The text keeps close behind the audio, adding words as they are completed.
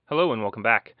Hello and welcome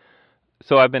back.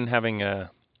 So I've been having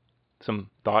some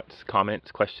thoughts, comments,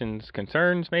 questions,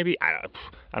 concerns, maybe. I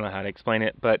don't know how to explain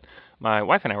it, but my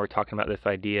wife and I were talking about this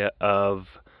idea of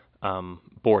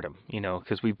boredom,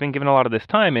 because we've been given a lot of this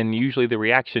time, and usually the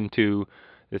reaction to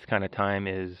this kind of time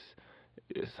is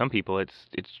some people it's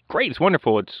great, it's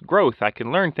wonderful, it's growth, I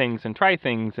can learn things and try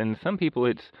things, and some people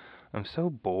it's I'm so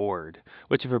bored.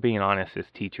 Which, if we're being honest, as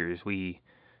teachers, we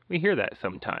hear that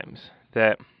sometimes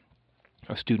that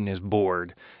a student is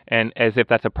bored, and as if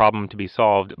that's a problem to be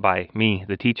solved by me,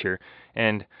 the teacher.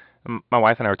 And my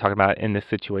wife and I were talking about in this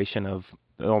situation of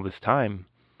all this time.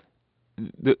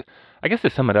 The, I guess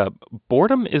to sum it up,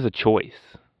 boredom is a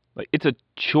choice. Like it's a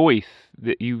choice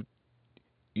that you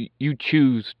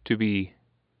choose to be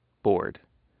bored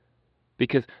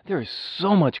because there is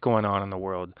so much going on in the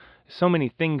world, so many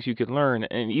things you could learn,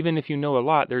 and even if you know a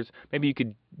lot, there's maybe you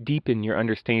could deepen your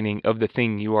understanding of the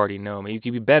thing you already know. Maybe you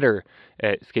could be better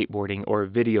at skateboarding or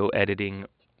video editing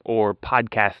or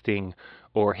podcasting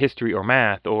or history or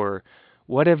math or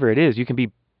whatever it is. You can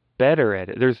be better at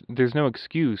it. There's no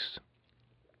excuse.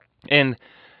 And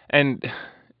and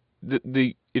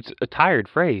the it's a tired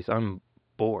phrase. I'm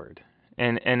bored.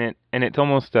 And it's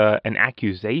almost an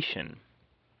accusation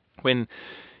when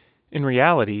in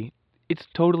reality, it's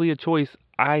totally a choice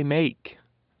I make.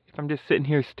 If I'm just sitting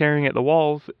here staring at the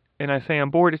walls and I say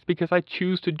I'm bored, it's because I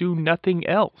choose to do nothing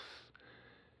else.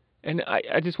 And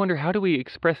I just wonder, how do we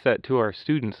express that to our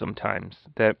students sometimes?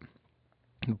 That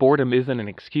boredom isn't an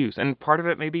excuse. And part of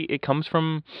it, maybe it comes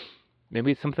from,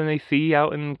 maybe it's something they see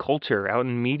out in culture, out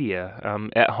in media,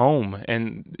 at home,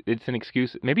 and it's an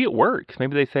excuse. Maybe it works.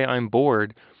 Maybe they say I'm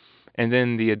bored, and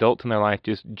then the adults in their life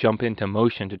just jump into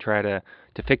motion to try to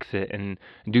fix it and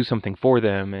do something for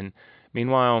them. And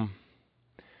meanwhile,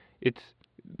 it's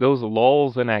those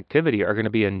lulls in activity are going to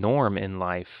be a norm in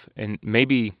life. And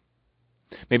maybe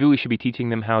we should be teaching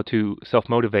them how to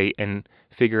self-motivate and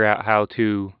figure out how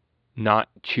to not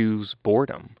choose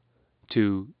boredom,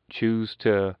 to choose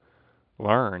to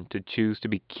learn, to choose to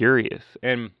be curious.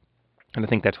 And I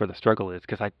think that's where the struggle is,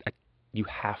 because you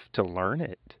have to learn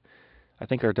it. I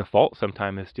think our default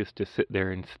sometimes is just to sit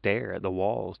there and stare at the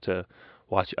walls, to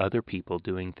watch other people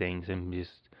doing things and just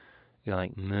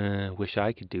like, nah, wish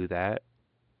I could do that.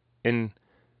 And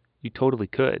you totally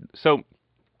could. So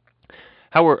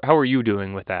how are you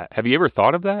doing with that? Have you ever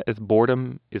thought of that as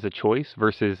boredom is a choice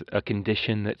versus a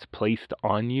condition that's placed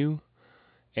on you?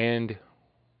 And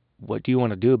what do you want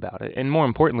to do about it? And more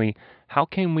importantly, how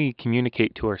can we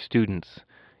communicate to our students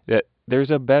that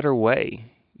there's a better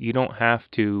way? You don't have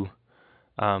to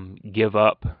give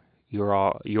up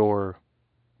your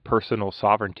personal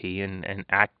sovereignty and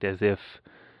act as if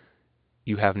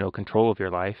you have no control of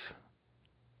your life.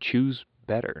 Choose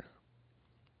better.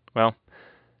 Well,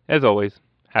 as always,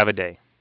 have a day.